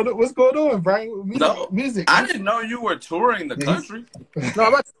 What's going on, Brian? Music. I didn't know you were touring the country. No,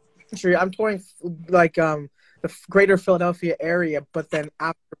 I'm not country. I'm touring like the greater Philadelphia area, but then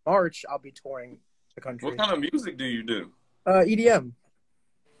after March, I'll be touring the country. What kind of music do you do? EDM.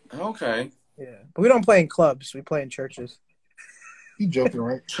 Okay. Yeah, but we don't play in clubs. We play in churches. You joking,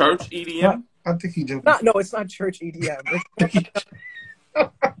 right? Church EDM? I think he joking. No, it's not church EDM.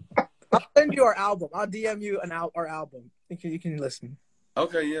 I'll send you our album. I'll DM you our album. You can listen.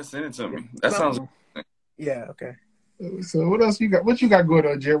 Okay, yeah, send it to me. That sounds. Yeah. Okay. So what else you got? What you got going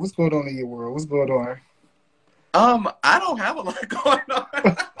on, Jarred? What's going on in your world? What's going on? I don't have a lot going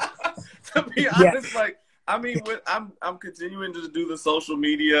on. To be honest, like I mean, I'm continuing to do the social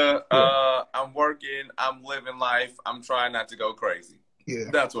media. I'm working. I'm living life. I'm trying not to go crazy. Yeah.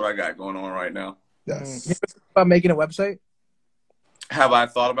 That's what I got going on right now. Yes. You ever think about making a website? Have I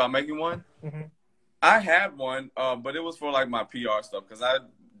thought about making one? Mm-hmm. I had one, but it was for like my PR stuff because I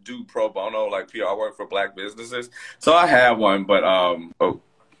do pro bono like PR work for Black businesses. So I had one, but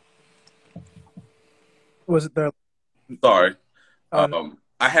Was it the? sorry.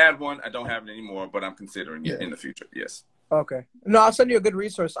 I had one. I don't have it anymore, but I'm considering it Yeah. in the future. Yes. Okay. No, I'll send you a good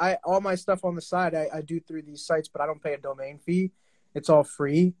resource. All my stuff on the side I do through these sites, but I don't pay a domain fee. It's all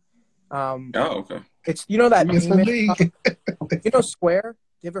free. Oh, okay. It's that Yes, for email, me. Square.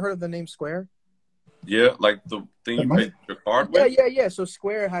 You ever heard of the name Square? Yeah, like the thing you pay your card with. Yeah. So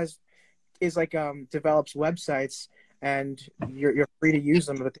Square develops websites, and you're free to use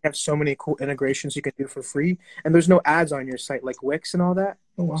them, but they have so many cool integrations you can do for free, and there's no ads on your site like Wix and all that.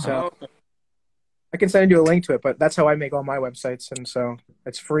 Oh, wow. So I can send you a link to it, but that's how I make all my websites, and so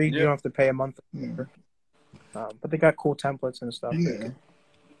it's free. Yeah. You don't have to pay a month. Yeah. But they got cool templates and stuff. Yeah.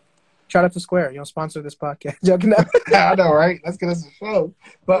 Shout out to Square. Sponsor this podcast. Joking. I know, right? Let's get us a show.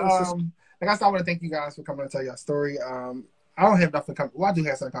 But like I said, I want to thank you guys for coming to tell your story. I don't have nothing coming. Well, I do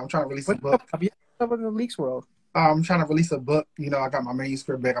have something coming. I'm trying to release a book. You have stuff in the leaks world. I'm trying to release a book. I got my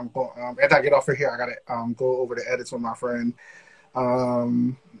manuscript back. I'm going. After I get off of here, I got to go over the edits with my friend. I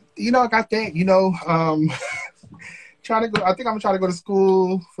got that. Trying to go. I think I'm trying to go to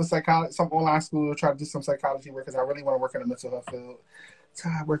school for psychology, some online school. Try to do some psychology work because I really want to work in the mental health field.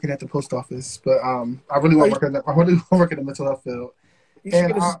 Tired working at the post office, but I really want to work in the mental health field. You should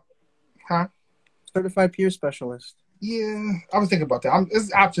And get a certified peer specialist. yeah, I was thinking about that.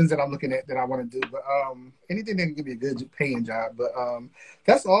 There's options that I'm looking at that I want to do, but anything that can give me a good paying job. But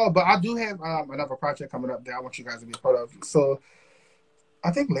that's all. But I do have another project coming up that I want you guys to be a part of. So I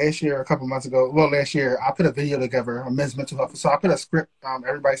think last year, I put a video together on men's mental health. So I put a script.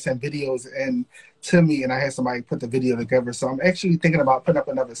 Everybody sent videos in to me, and I had somebody put the video together. So I'm actually thinking about putting up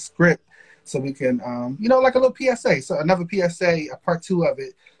another script so we can, like a little PSA. So another PSA, a part 2 of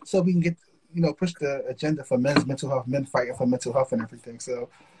it, so we can get, push the agenda for men's mental health, men fighting for mental health and everything. So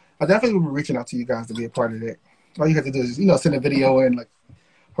I definitely will be reaching out to you guys to be a part of that. All you have to do is, send a video in like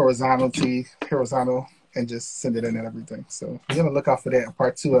horizontal, and just send it in and everything. So you're going to look out for that in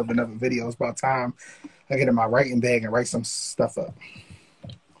part 2 of another video. It's about time I get in my writing bag and write some stuff up.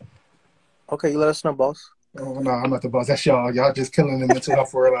 Okay, you let us know, boss. Oh, no, I'm not the boss. That's y'all. Y'all just killing the mental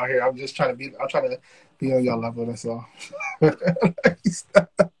health world out here. I'm trying to be on y'all level. That's all.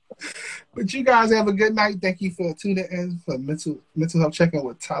 But you guys have a good night. Thank you for tuning in for mental health check-in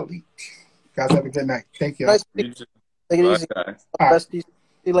with Talik. Guys have a good night. Thank you. Nice. Take it easy. Bye, guys. Best. See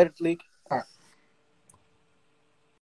you later, Talik.